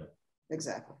 Exactly. You know?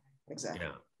 Exactly.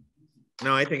 Yeah.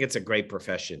 No, I think it's a great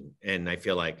profession. And I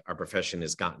feel like our profession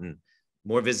has gotten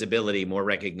more visibility, more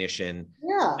recognition.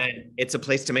 Yeah. And it's a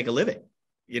place to make a living.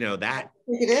 You know, that.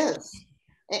 I think it is.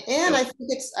 And I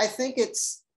think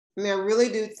it's, I mean, I really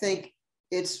do think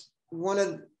it's one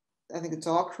of, I think it's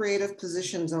all creative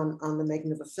positions on the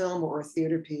making of a film or a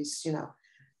theater piece, you know,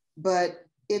 but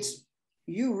it's,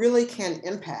 you really can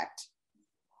impact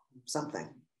something.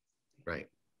 Right.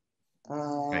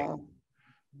 Right.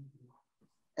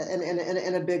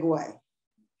 In a big way.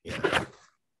 Yeah.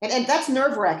 And that's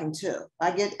nerve-wracking too.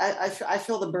 I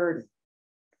feel the burden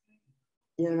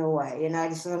in a way. And I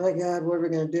just, oh my God, what are we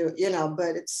going to do? You know,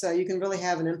 but it's, you can really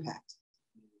have an impact.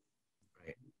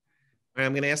 Right. All right,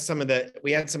 I'm going to ask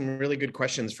we had some really good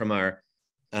questions from our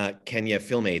Kenya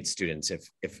FilmAid students.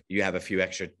 If you have a few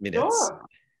extra minutes.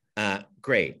 Sure.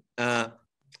 Great.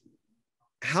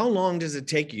 How long does it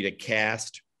take you to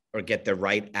cast or get the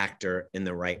right actor in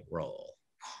the right role?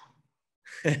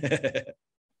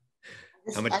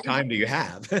 How much time do you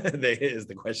have? Is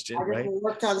the question, right? We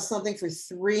worked on something for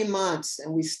 3 months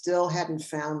and we still hadn't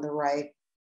found the right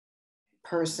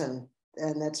person.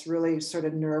 And that's really sort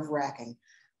of nerve-wracking.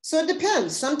 So it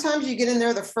depends. Sometimes you get in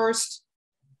there the first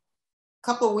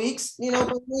couple of weeks, you know,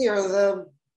 or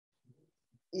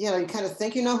you know, you kind of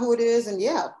think you know who it is, and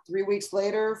 3 weeks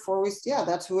later, 4 weeks,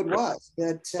 that's who it was.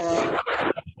 But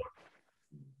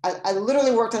I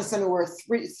literally worked on something where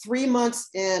 3 months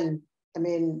in, I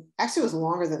mean, actually it was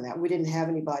longer than that. We didn't have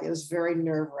anybody. It was very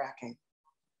nerve-wracking.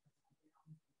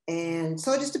 And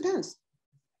so it just depends.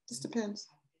 Just depends.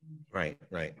 Right.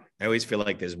 I always feel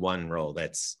like there's one role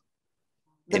that's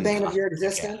the bane of your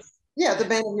existence. Yeah, the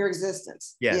bane of your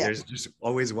existence. Yeah, there's just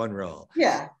always one role.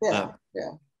 Yeah.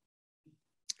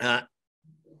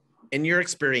 In your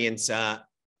experience,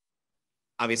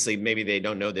 obviously, maybe they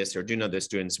don't know this or do know this,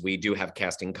 students, we do have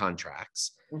casting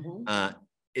contracts. Mm-hmm.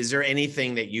 Is there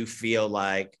anything that you feel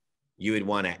like you would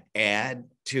want to add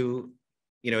to,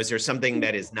 you know, is there something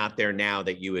that is not there now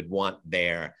that you would want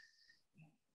there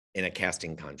in a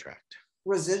casting contract?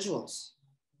 Residuals.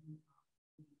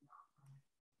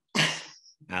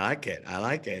 I like it.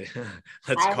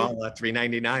 Let's call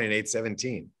 $3.99 and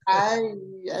 $8.17. I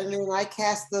mean, I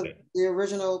cast the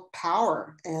original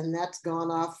Power, and that's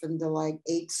gone off into like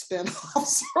 8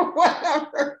 spinoffs or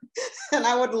whatever. And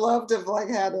I would love to have like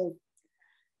had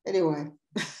anyway,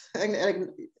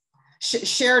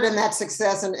 shared in that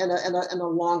success in a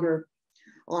longer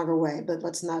way. But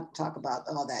let's not talk about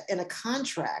all that. In a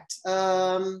contract,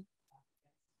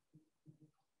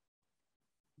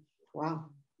 wow.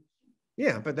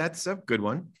 Yeah, but that's a good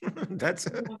one. That's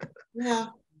a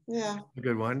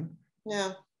good one.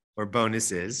 Yeah. Or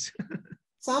bonuses.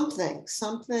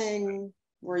 something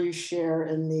where you share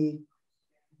in the,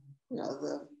 you know,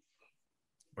 the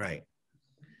right.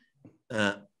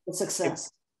 The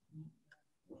success.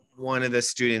 One of the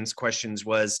students' questions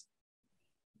was,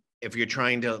 if you're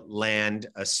trying to land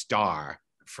a star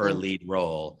for a lead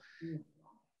role,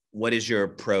 what is your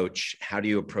approach? How do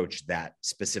you approach that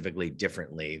specifically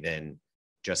differently than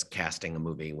just casting a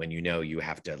movie when you know you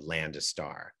have to land a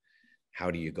star?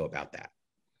 How do you go about that?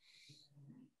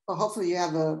 Well, hopefully you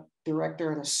have a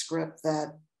director and a script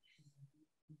that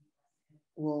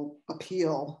will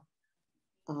appeal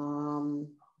to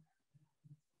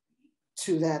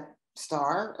that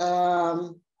star.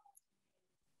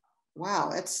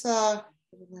 Wow, it's not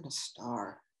a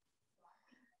star.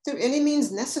 through any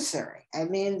means necessary. I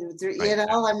mean, through, Right. you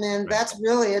know, I mean, Right. that's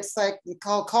really, it's like you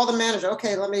call the manager.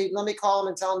 Okay, let me call him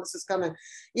and tell him this is coming.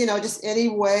 You know, just any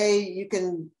way you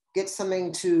can get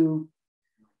something to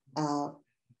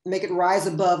make it rise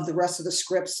above the rest of the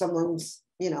script. Someone's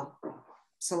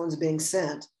being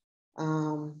sent.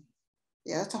 Yeah,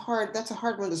 that's a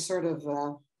hard one to sort of.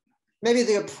 Maybe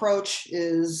the approach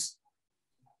is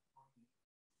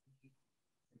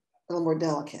a little more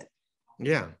delicate.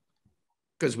 Yeah.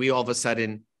 Because we all of a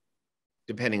sudden,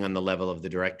 depending on the level of the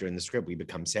director in the script, we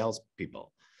become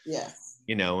salespeople. Yes.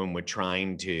 You know, and we're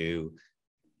trying to,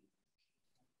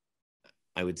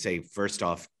 I would say, first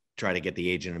off, try to get the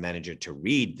agent and manager to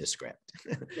read the script.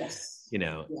 Yes. You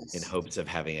know, Yes. in hopes of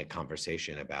having a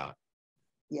conversation about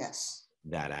Yes.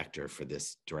 that actor for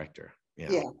this director. Yeah.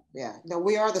 Yeah. Yeah. No,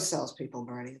 we are the salespeople,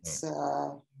 Bernie. It's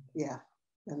yeah.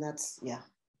 And that's yeah.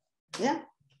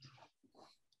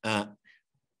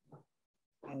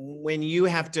 When you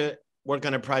have to work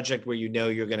on a project where you know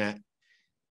you're gonna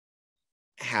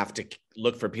have to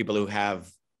look for people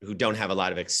who don't have a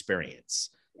lot of experience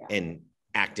in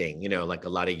acting, you know, like a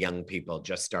lot of young people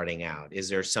just starting out, is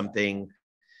there something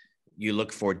you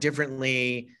look for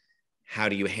differently? How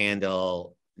do you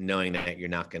handle knowing that you're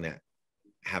not going to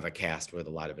have a cast with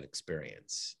a lot of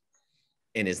experience?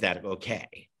 And is that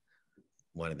okay?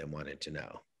 One of them wanted to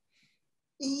know.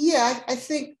 Yeah, I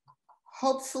think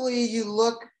hopefully you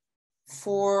look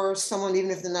for someone,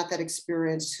 even if they're not that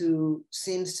experienced, who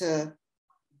seems to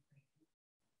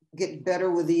get better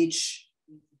with each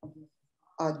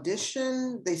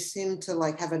audition. They seem to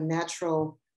like have a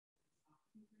natural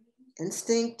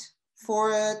instinct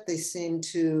for it. They seem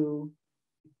to,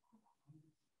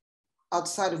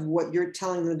 outside of what you're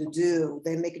telling them to do,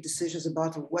 they make decisions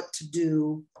about what to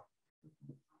do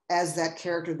as that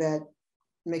character that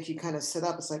make you kind of sit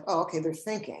up. It's like, oh, okay, they're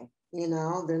thinking, you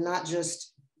know, they're not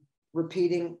just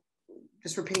repeating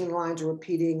lines or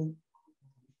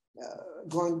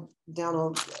going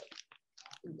down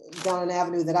an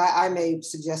avenue that I may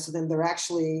suggest to them. They're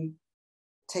actually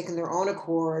taking their own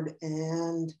accord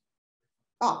and,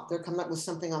 they're coming up with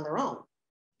something on their own.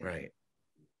 Right.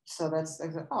 So that's,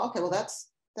 oh, okay, well,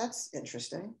 that's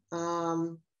interesting.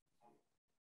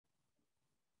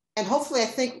 And hopefully I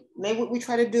think maybe what we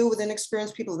try to do with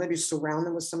inexperienced people is maybe surround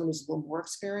them with someone who's a little more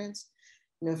experienced.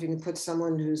 You know, if you can put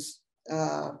someone who's,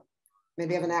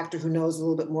 maybe have an actor who knows a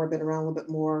little bit more, been around a little bit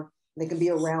more, they can be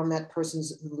around that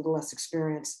person's a little less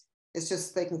experienced. It's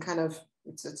just, they can kind of,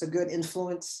 it's a good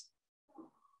influence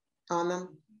on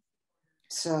them.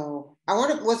 So I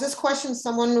wonder, was this question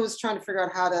someone who was trying to figure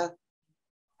out how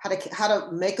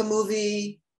to make a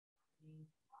movie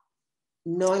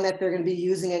knowing that they're going to be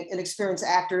using inexperienced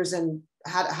actors, and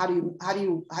how do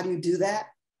you do that?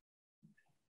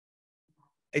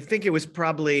 I think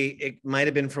it might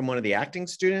have been from one of the acting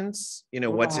students, you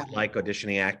know, what's it like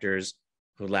auditioning actors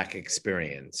who lack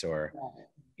experience, or,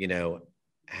 you know,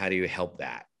 how do you help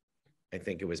that? I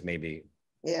think it was maybe,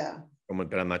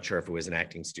 but I'm not sure if it was an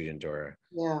acting student or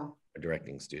a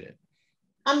directing student.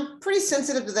 I'm pretty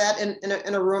sensitive to that.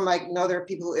 In a room, I know there are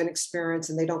people who are inexperienced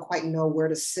and they don't quite know where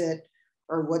to sit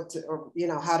or or you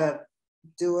know, how to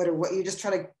do it, or what. You just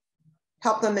try to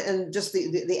help them in just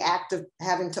the act of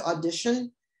having to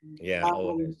audition. Yeah,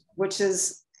 which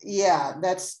is,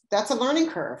 that's a learning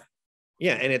curve.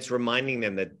 Yeah, and it's reminding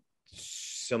them that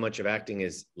so much of acting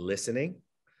is listening.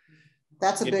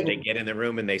 That's a big. They get in the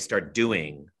room and they start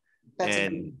doing,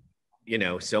 and you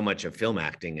know, so much of film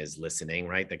acting is listening,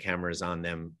 right? The camera's on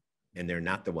them, and they're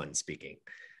not the one speaking.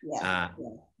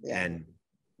 And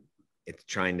it's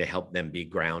trying to help them be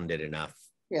grounded enough,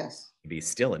 be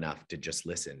still enough to just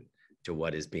listen to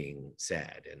what is being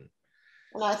said. And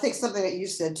I think something that you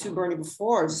said too, Bernie,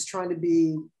 before, is just trying to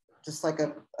be just like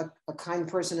a kind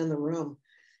person in the room,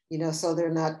 you know, so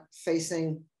they're not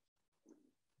facing,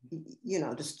 you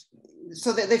know, just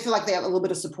so that they feel like they have a little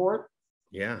bit of support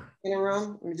in a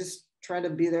room. We just try to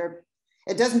be there.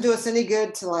 It doesn't do us any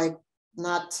good to like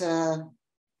not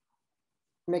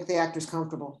make the actors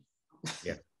comfortable.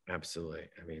 Yeah, absolutely.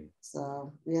 I mean,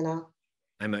 so, you know,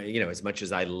 you know, as much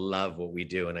as I love what we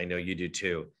do, and I know you do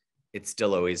too, it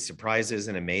still always surprises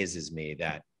and amazes me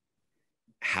that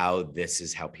this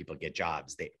is how people get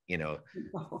jobs. They, you know,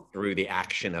 through the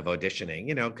action of auditioning,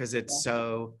 you know, because it's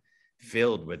so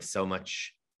filled with so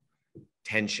much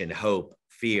tension, hope,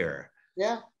 fear.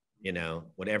 You know,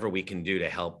 whatever we can do to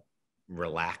help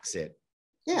relax it.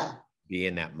 Be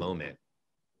in that moment.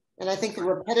 And I think the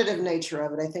repetitive nature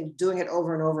of it, I think doing it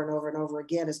over and over and over and over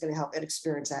again is going to help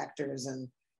inexperienced actors. And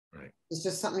it's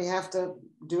just something you have to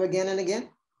do again and again.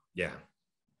 Yeah.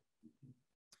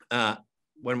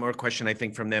 One more question I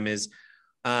think from them is,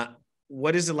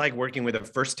 What is it like working with a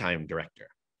first-time director?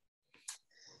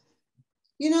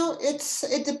 You know,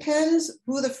 it depends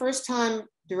who the first-time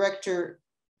director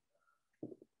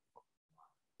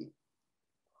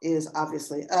is,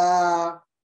 obviously.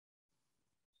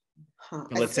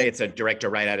 Let's say it's a director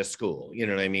right out of school, you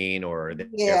know what I mean? Or their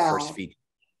Yeah. first feature,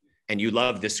 and you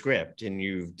love the script and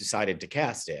you've decided to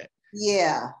cast it.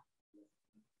 Yeah.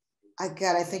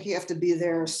 I think you have to be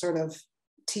there sort of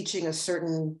teaching a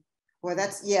certain, well,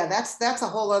 that's a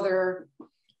whole other,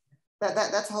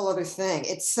 that's a whole other thing.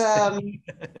 It's,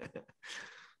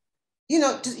 you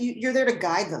know, you're there to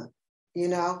guide them, you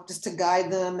know, just to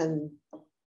guide them and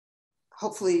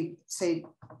hopefully say,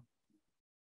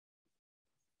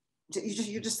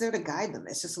 you're just there to guide them.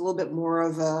 It's just a little bit more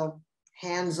of a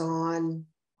hands-on,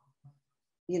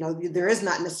 you know, there is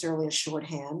not necessarily a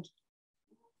shorthand.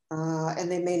 And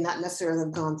they may not necessarily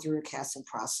have gone through a casting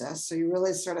process. So you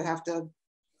really sort of have to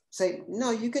say,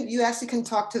 no, you actually can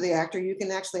talk to the actor. You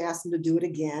can actually ask them to do it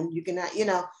again. You can, you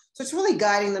know, so it's really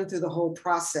guiding them through the whole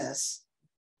process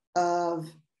of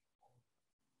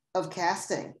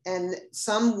casting. And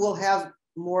some will have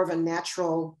more of a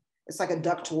natural, it's like a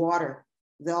duck to water.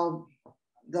 They'll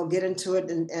get into it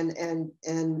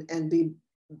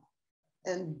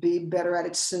and be better at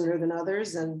it sooner than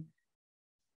others. And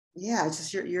yeah, it's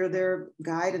just you're their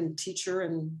guide and teacher.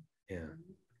 And yeah.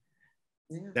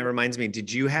 That reminds me,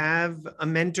 did you have a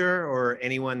mentor or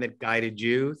anyone that guided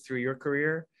you through your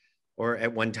career or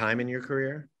at one time in your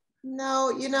career? No,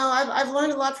 you know, I've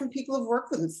learned a lot from people who've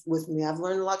worked with me. I've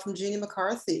learned a lot from Jeannie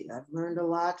McCarthy. I've learned a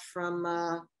lot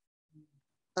from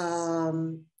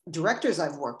directors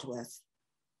I've worked with,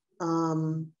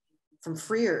 from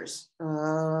Frears.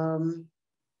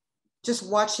 Just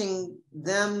watching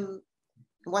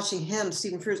him,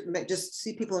 Stephen Frears, just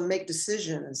see people and make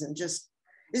decisions, and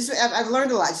I've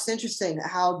learned a lot. It's interesting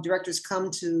how directors come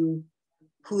to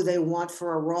who they want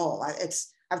for a role.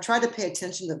 I've tried to pay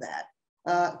attention to that.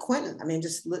 Quentin, I mean,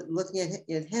 just looking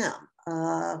at him.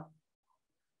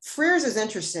 Frears is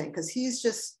interesting because he's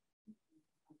just,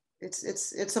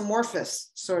 it's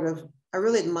amorphous, sort of. I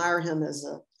really admire him as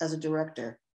a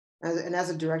director, and as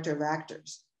a director of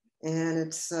actors. And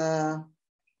it's, I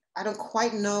don't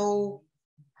quite know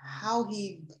how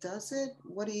he does it,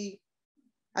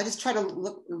 I just try to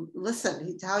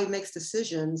listen how he makes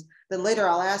decisions. Then later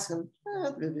I'll ask him,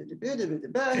 oh,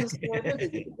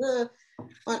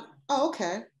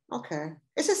 okay.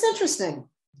 It's just interesting.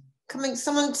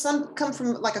 Some come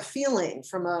from like a feeling,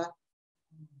 from a,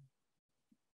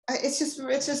 it's just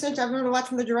interesting. I've learned a lot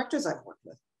from the directors I've worked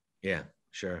with. Yeah,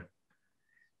 sure.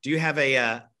 Do you have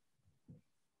I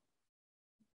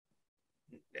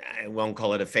won't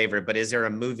call it a favorite, but is there a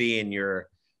movie in your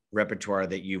repertoire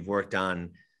that you've worked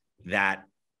on that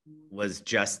was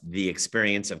just the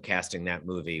experience of casting that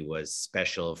movie was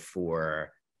special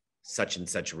for such and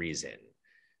such reason,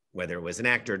 whether it was an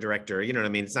actor, director, you know what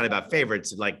I mean? It's not about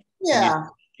favorites. Like, yeah.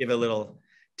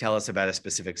 Tell us about a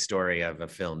specific story of a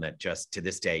film that just to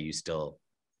this day you still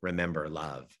remember,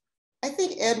 love. I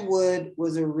think Ed Wood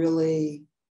was a really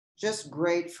just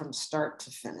great from start to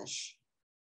finish.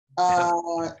 I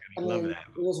love that.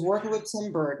 It was working with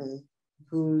Tim Burton,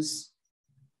 who's,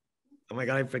 oh my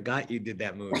God, I forgot you did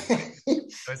that movie.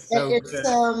 It was so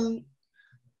good.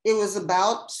 It was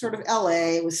about sort of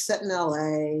LA. It was set in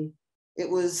LA. It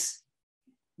was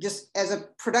just, as a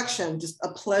production, just a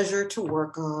pleasure to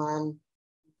work on.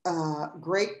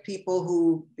 Great people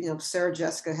who, you know, Sarah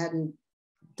Jessica hadn't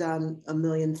done a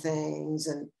million things,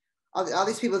 and all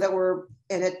these people that were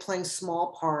in it playing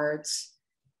small parts.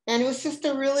 And it was just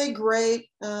a really great,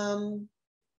 that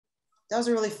was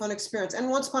a really fun experience.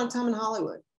 And Once Upon a Time in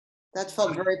Hollywood, that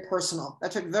felt very personal.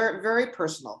 That took very, very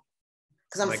personal,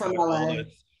 because I'm from LA.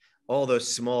 All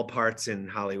those small parts in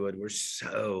Hollywood were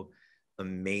so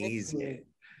amazing.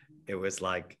 It was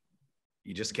like,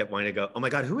 you just kept wanting to go, oh my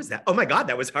God, who is that? Oh my God,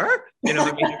 that was her? You know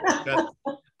what I mean?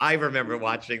 I remember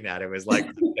watching that. It was like,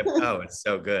 oh, it's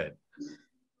so good.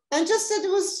 And just, it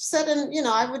was set in, you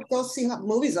know, I would go see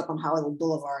movies up on Hollywood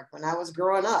Boulevard when I was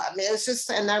growing up. I mean, it was just,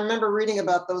 and I remember reading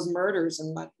about those murders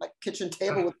and my kitchen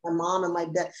table with my mom and my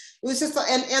dad. It was just,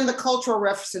 and the cultural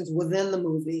references within the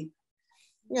movie,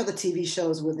 you know, the TV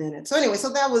shows within it. So anyway, so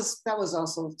that was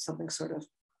also something sort of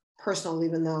personal,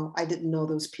 even though I didn't know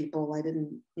those people. I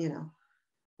didn't, you know,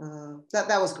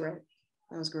 that was great.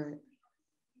 That was great.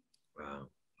 Wow.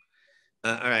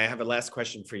 All right, I have a last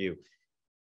question for you.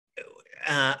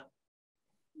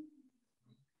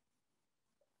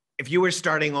 If you were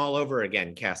starting all over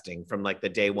again, casting from like the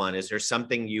day one, is there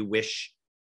something you wish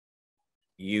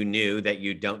you knew that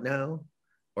you don't know,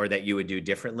 or that you would do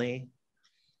differently?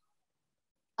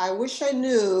 I wish I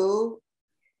knew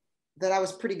that I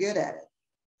was pretty good at it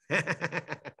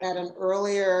at an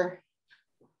earlier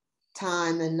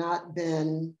time and not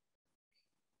been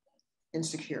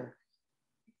insecure.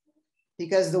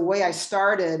 Because the way I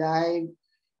started, I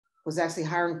was actually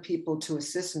hiring people to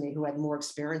assist me who had more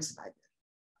experience than I did.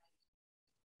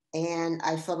 And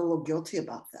I felt a little guilty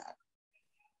about that.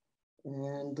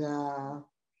 And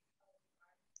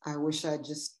I wish I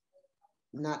just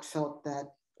not felt that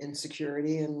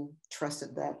insecurity and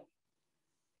trusted that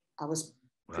I was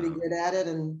pretty good at it,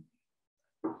 and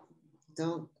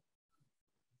don't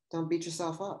beat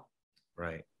yourself up.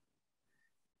 Right.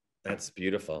 That's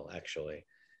beautiful, actually.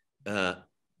 I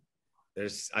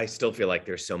still feel like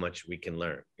there's so much we can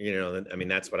learn. You know, I mean,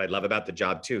 that's what I love about the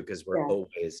job too, because we're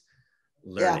always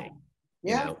learning.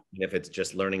 You know, if it's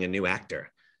just learning a new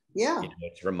actor. Yeah. You know,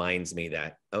 it reminds me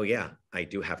that, oh yeah, I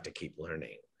do have to keep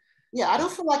learning. Yeah, I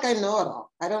don't feel like I know it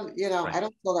all. I don't, you know, Right. I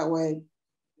don't feel that way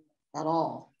at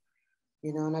all.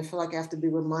 You know, and I feel like I have to be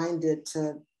reminded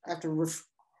to, I have to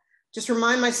just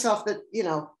remind myself that, you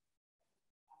know,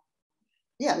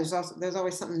 yeah, there's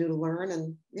always something new to learn,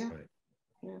 and yeah.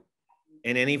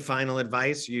 And any final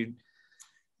advice you'd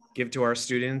give to our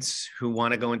students who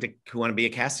want to be a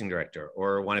casting director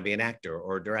or want to be an actor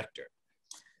or director?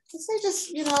 I'd say just,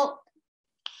 you know,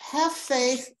 have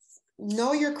faith,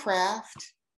 know your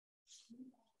craft.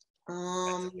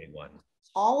 That's a big one.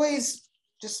 Always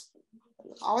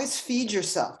feed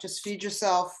yourself. Just feed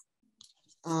yourself.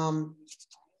 You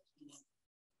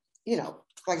know,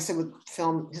 like I said, with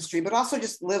film history, but also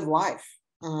just live life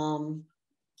and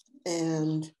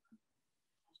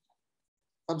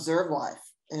observe life,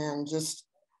 and just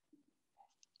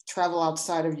travel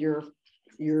outside of your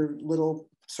little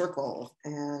circle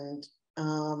and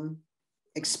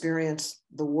experience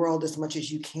the world as much as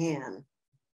you can,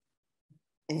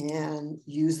 and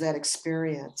use that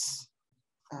experience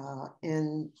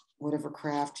in whatever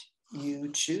craft you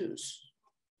choose.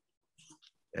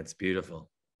 That's beautiful.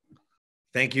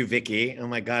 Thank you, Vicki. Oh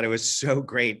my God, it was so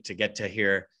great to get to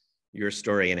hear your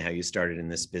story and how you started in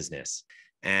this business.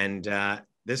 And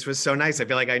this was so nice. I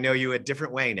feel like I know you a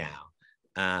different way now.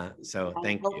 So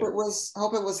thank you. Hope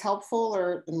it was helpful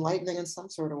or enlightening in some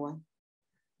sort of way.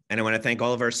 And I want to thank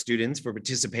all of our students for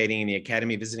participating in the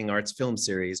Academy Visiting Arts Film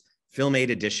Series, FilmAid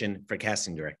Edition for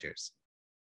casting directors.